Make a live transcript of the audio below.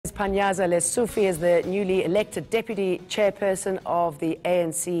Panyaza Lesufi is the newly elected Deputy Chairperson of the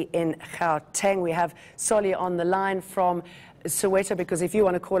ANC in Gauteng. We have Solly on the line from Soweto, because if you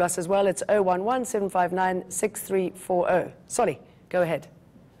want to call us as well, it's 011-759-6340. Solly, go ahead.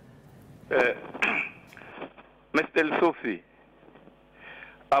 Mr. Lesufi,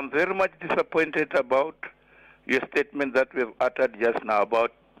 I'm very much disappointed about your statement that we've uttered just now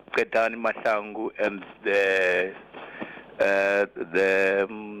about Kedani Mashangu and the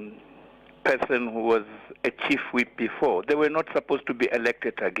person who was a chief whip before. They were not supposed to be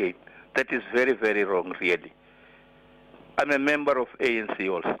elected again. That is very, very wrong, really. I'm a member of ANC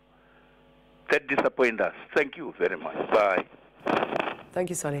also. That disappoints us. Thank you very much. Bye. Thank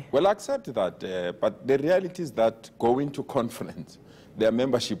you, Solly. Well, I accept that, but the reality is that going to conference, their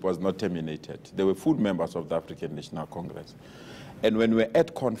membership was not terminated. They were full members of the African National Congress. And when we were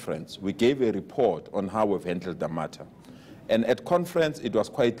at conference, we gave a report on how we've handled the matter. And at conference, it was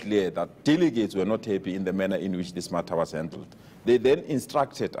quite clear that delegates were not happy in the manner in which this matter was handled. They then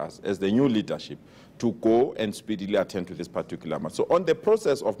instructed us, as the new leadership, to go and speedily attend to this particular matter. So on the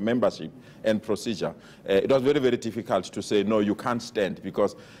process of membership and procedure, it was very, very difficult to say, no, you can't stand,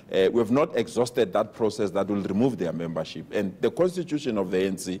 because we have not exhausted that process that will remove their membership. And the constitution of the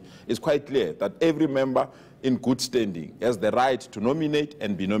ANC is quite clear that every member in good standing has the right to nominate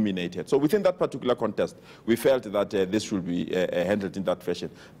and be nominated. So within that particular context, we felt that this should be handled in that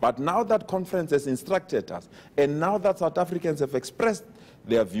fashion. But now that conference has instructed us, and now that South Africans have expressed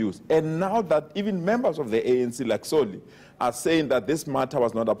their views, and now that even members of the ANC like Solly are saying that this matter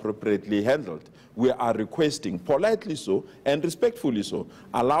was not appropriately handled, we are requesting, politely so and respectfully so,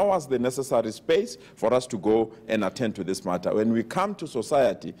 allow us the necessary space for us to go and attend to this matter. When we come to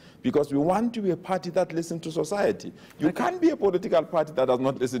society, because we want to be a party that listens to society. You can't be a political party that does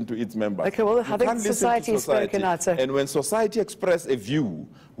not listen to its members. Okay, well, I think society has spoken out. And when society expresses a view,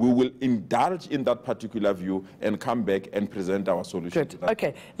 we will indulge in that particular view and come back and present our solution to that.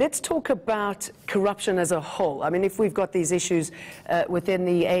 Okay, let's talk about corruption as a whole. I mean, if we've got these issues within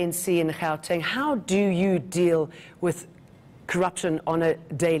the ANC in Gauteng, how do you deal with corruption on a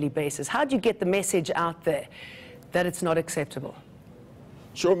daily basis? How do you get the message out there that it's not acceptable?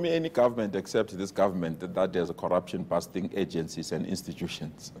 Show me any government except this government that there's a corruption-busting agencies and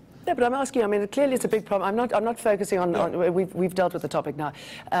institutions. Yeah, but I'm asking you, I mean, clearly it's a big problem. I'm not focusing on, we've dealt with the topic now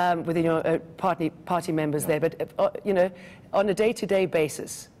within your party members there, but, you know, on a day-to-day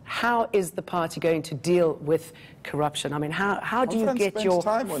basis, how is the party going to deal with corruption? I mean, how do you get your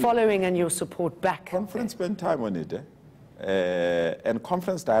following and your support back? Conference spent time on it, and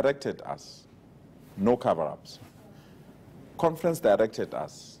conference directed us, no cover-ups. Conference directed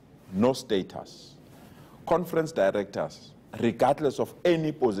us, no status. Conference directed us, regardless of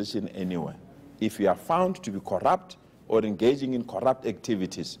any position anywhere. If you are found to be corrupt or engaging in corrupt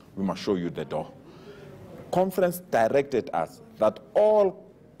activities, we must show you the door. Conference directed us that all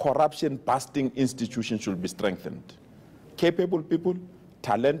corruption-busting institutions should be strengthened. Capable people,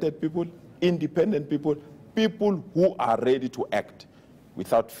 talented people, independent people, people who are ready to act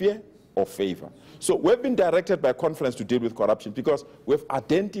without fear or favor. So we've been directed by conference to deal with corruption because we've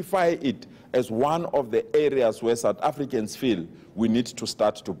identified it as one of the areas where South Africans feel we need to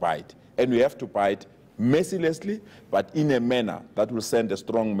start to bite. And we have to bite mercilessly, but in a manner that will send a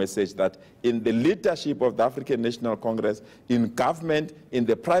strong message that in the leadership of the African National Congress, in government, in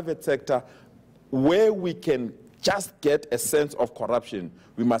the private sector, where we can just get a sense of corruption,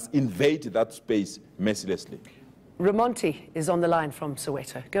 we must invade that space mercilessly. Ramonti is on the line from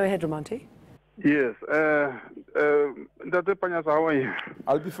Soweto. Go ahead, Ramonti. Yes. Dr. Panyaza, how are you?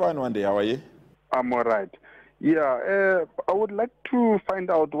 I'll be fine one day. How are you? I'm all right. Yeah, I would like to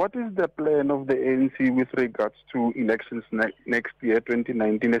find out what is the plan of the ANC with regards to elections next year,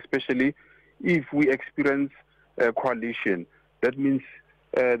 2019, especially if we experience a coalition. That means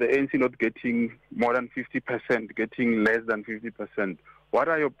the ANC not getting more than 50%, getting less than 50%. What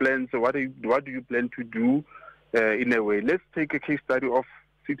are your plans? What do you plan to do in a way? Let's take a case study of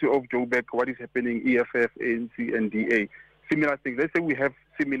City of Joburg, what is happening, EFF, ANC, and DA. Similar things. Let's say we have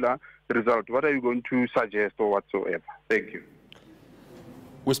similar results. What are you going to suggest or whatsoever? Thank you.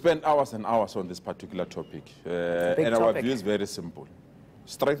 We spend hours and hours on this particular topic. And our view is very simple.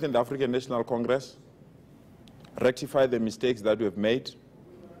 Strengthen the African National Congress, rectify the mistakes that we have made,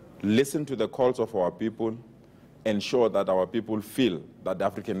 listen to the calls of our people, ensure that our people feel that the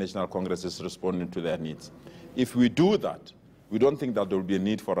African National Congress is responding to their needs. If we do that, we don't think that there will be a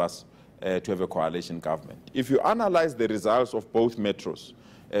need for us to have a coalition government. If you analyze the results of both metros,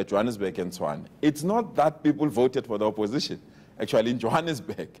 Johannesburg and Tshwane, it's not that people voted for the opposition. actually in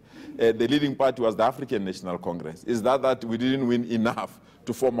Johannesburg, the leading party was the African National Congress, is that we didn't win enough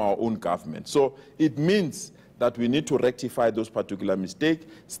to form our own government. So it means that we need to rectify those particular mistakes,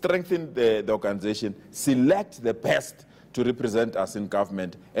 strengthen the organization, select the best to represent us in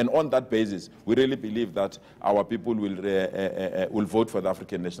government, and on that basis, we really believe that our people will vote for the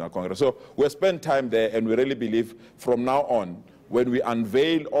African National Congress. So we'll spend time there, and we really believe from now on, when we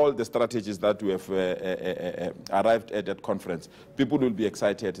unveil all the strategies that we have arrived at that conference, people will be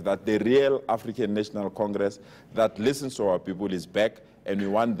excited that the real African National Congress that listens to our people is back, and we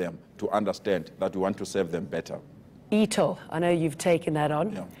want them to understand that we want to serve them better. ETOL, I know you've taken that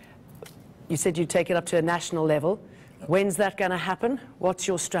on. Yeah. You said you'd take it up to a national level. When's that going to happen? What's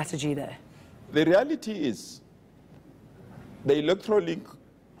your strategy there? The reality is the electronic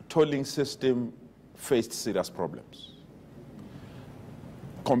tolling system faced serious problems.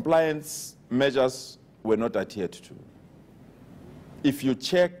 Compliance measures were not adhered to. If you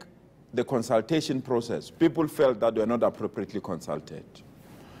check the consultation process, people felt that they were not appropriately consulted.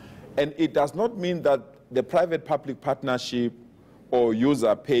 And it does not mean that the private-public partnership or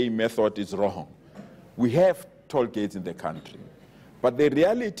user pay method is wrong. We have toll gates in the country. But the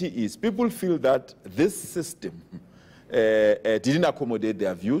reality is people feel that this system didn't accommodate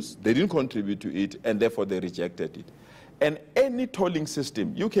their views, they didn't contribute to it, and therefore they rejected it. And any tolling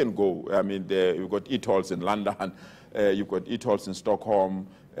system, you can go, I mean, you've got e-tolls in London, you've got e-tolls in Stockholm,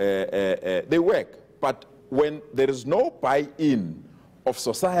 they work. But when there is no buy-in of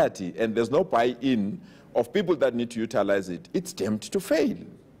society and there's no buy-in of people that need to utilize it, it's doomed to fail.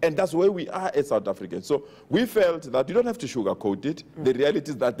 And that's where we are as South Africans. So we felt that you don't have to sugarcoat it. The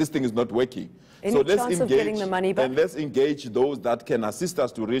reality is that this thing is not working. Any so let's chance engage of getting the money back? And let's engage those that can assist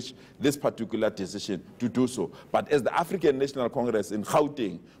us to reach this particular decision to do so. But as the African National Congress in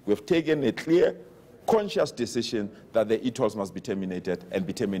Gauteng, we have taken a clear, conscious decision that the e-tolls must be terminated and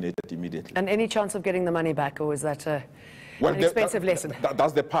be terminated immediately. And any chance of getting the money back, or is that an expensive lesson?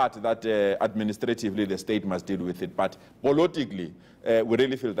 That's the part that administratively the state must deal with it. But politically, we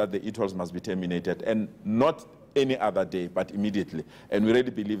really feel that the e-tolls must be terminated, and not any other day, but immediately. And we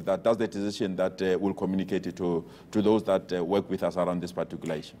really believe that that's the decision that we'll communicate it to those that work with us around this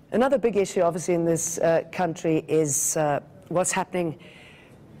particular issue. Another big issue, obviously, in this country is what's happening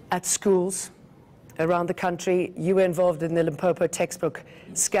at schools around the country. You were involved in the Limpopo textbook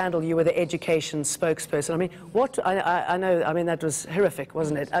scandal. You were the education spokesperson. I mean, I know, I mean, that was horrific,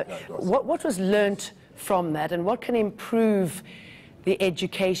 wasn't it? What was learnt from that, and what can improve the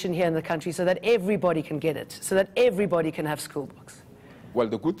education here in the country so that everybody can get it, so that everybody can have school books? Well,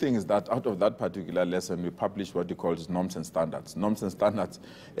 the good thing is that out of that particular lesson, we published what we call norms and standards. Norms and standards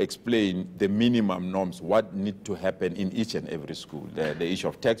explain the minimum norms, what need to happen in each and every school. The issue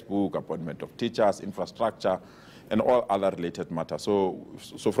of textbook, appointment of teachers, infrastructure, and all other related matters. So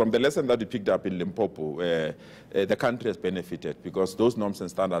from the lesson that we picked up in Limpopo, the country has benefited because those norms and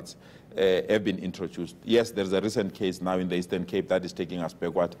standards have been introduced. Yes, there's a recent case now in the Eastern Cape that is taking us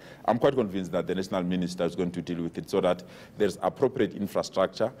backward. I'm quite convinced that the national minister is going to deal with it so that there's appropriate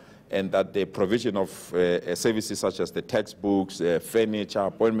infrastructure and that the provision of services such as the textbooks, furniture,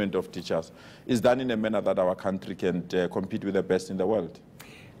 appointment of teachers is done in a manner that our country can compete with the best in the world.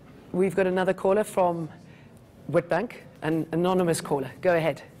 We've got another caller from Witbank, an anonymous caller. Go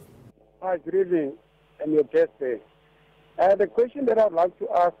ahead. Hi, good evening, and your guest there. The question that I'd like to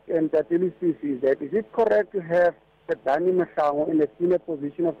ask Panyaza Lesufi is that, is it correct to have Dani Mahlangu in a senior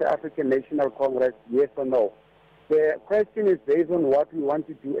position of the African National Congress, yes or no? The question is based on what we want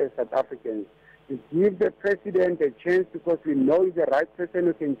to do as South Africans. To give the president a chance because we know he's the right person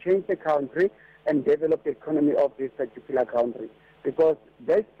who can change the country and develop the economy of this particular country. Because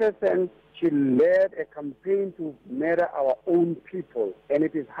this person, she led a campaign to murder our own people. And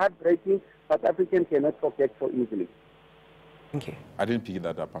it is heartbreaking, but Africans cannot forget so easily. Thank you. I didn't pick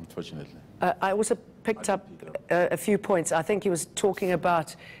that up, unfortunately. I also picked up a few points. I think he was talking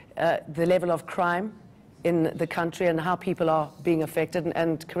about the level of crime in the country and how people are being affected.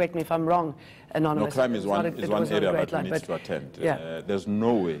 And correct me if I'm wrong, Anonymous. No, crime is one area that we need to attend. Yeah. There's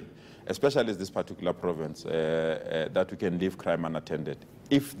no way, especially in this particular province, that we can leave crime unattended.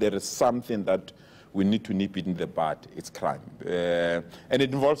 If there is something that we need to nip it in the bud, it's crime. And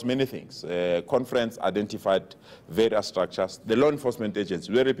it involves many things. Conference identified various structures. The law enforcement agencies,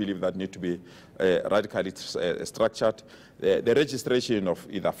 we really believe that need to be radically structured. The registration of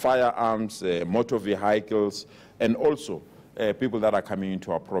either firearms, motor vehicles, and also people that are coming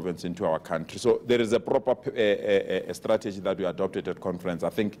into our province, into our country. So there is a proper strategy that we adopted at conference. I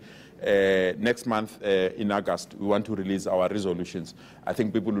think next month in August, we want to release our resolutions. I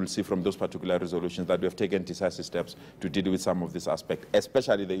think people will see from those particular resolutions that we have taken decisive steps to deal with some of this aspect,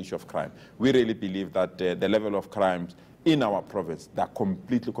 especially the issue of crime. We really believe that the level of crimes in our province, they're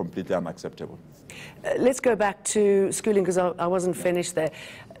completely unacceptable. Let's go back to schooling, because I wasn't finished there.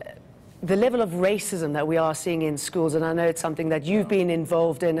 The level of racism that we are seeing in schools, and I know it's something that you've been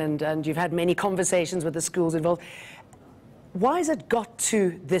involved in, and you've had many conversations with the schools involved. Why has it got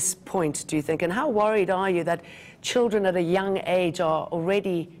to this point, do you think? And how worried are you that children at a young age are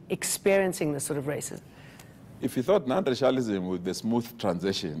already experiencing this sort of racism? If you thought non-racialism with the smooth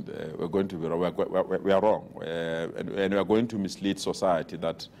transition, we're going to be wrong. We are wrong, and we are going to mislead society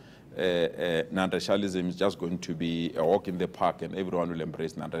that non-racialism is just going to be a walk in the park and everyone will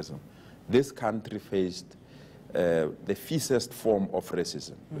embrace non-racism. This country faced the fiercest form of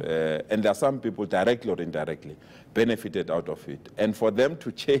racism, and there are some people, directly or indirectly, benefited out of it. And for them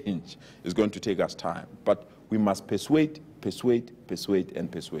to change is going to take us time. But we must persuade,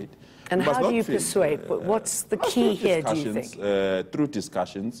 and persuade. And how do you persuade? What's the key here, do you think? Through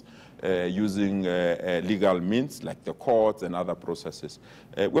discussions, using legal means like the courts and other processes.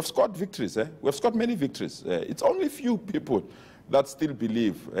 We've scored victories. We've scored many victories. It's only few people that still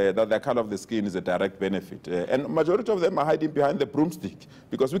believe that the color of the skin is a direct benefit. And majority of them are hiding behind the broomstick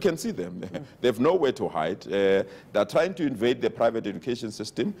because we can see them. They have nowhere to hide. They're trying to invade the private education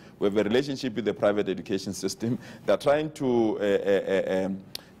system. We have a relationship with the private education system. They're trying to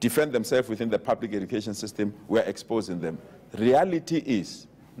defend themselves within the public education system. We're exposing them. Reality is,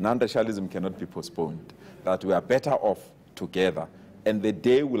 non-racialism cannot be postponed, that we are better off together. And the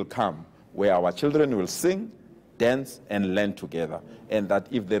day will come where our children will sing, dance, and learn together. And that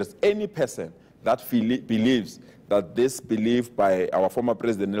if there is any person that believes that this belief by our former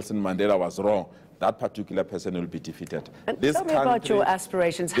President Nelson Mandela was wrong, that particular person will be defeated. And tell me about your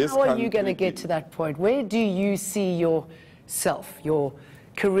aspirations. How are you going to get to that point? Where do you see yourself, your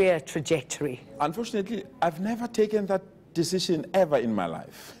career trajectory? Unfortunately, I've never taken that decision ever in my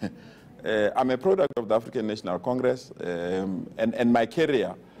life. I'm a product of the African National Congress, and my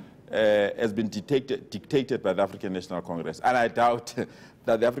career has been dictated by the African National Congress. And I doubt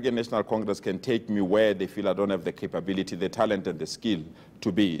that the African National Congress can take me where they feel I don't have the capability, the talent, and the skill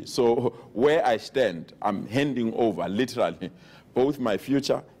to be. So where I stand, I'm handing over, literally, both my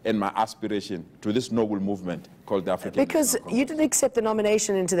future and my aspiration to this noble movement called the African National Congress. Because you didn't accept the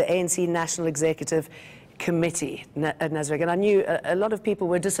nomination into the ANC National Executive Committee at Nasrec, and I knew a lot of people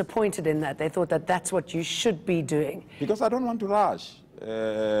were disappointed in that. They thought that that's what you should be doing. Because I don't want to rush. You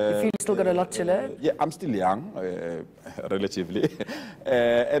feel you've still got a lot to learn? Yeah, I'm still young, relatively,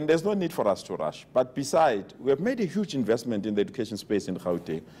 and there's no need for us to rush. But besides, we have made a huge investment in the education space in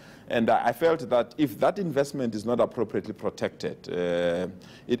Gauteng, and I felt that if that investment is not appropriately protected,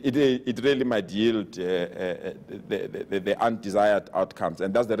 it really might yield the undesired outcomes,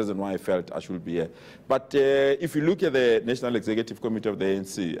 and that's the reason why I felt I should be here. But if you look at the National Executive Committee of the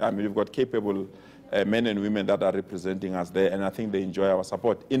ANC, I mean, we've got capable men and women that are representing us there, and I think they enjoy our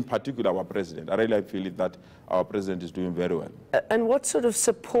support, in particular our president. I really feel that our president is doing very well. And what sort of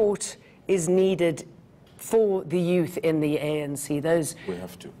support is needed for the youth in the ANC? We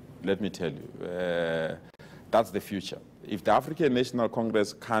have to. Let me tell you, that's the future. If the African National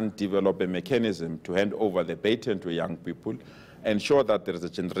Congress can't develop a mechanism to hand over the baton to young people, ensure that there is a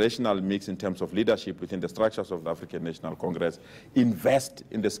generational mix in terms of leadership within the structures of the African National Congress, invest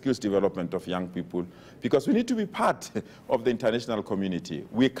in the skills development of young people, because we need to be part of the international community.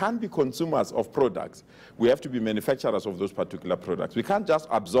 We can't be consumers of products. We have to be manufacturers of those particular products. We can't just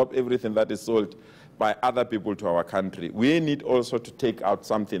absorb everything that is sold by other people to our country. We need also to take out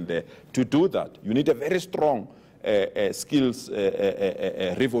something there. To do that, you need a very strong skills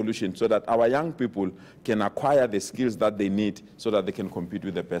revolution so that our young people can acquire the skills that they need so that they can compete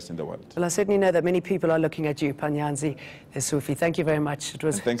with the best in the world. Well, I certainly know that many people are looking at you, Panyaza Lesufi. Thank you very much. It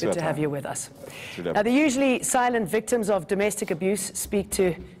was good to have you with us. Now, the usually silent victims of domestic abuse speak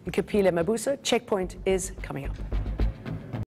to Nkapile Mabuso. Checkpoint is coming up.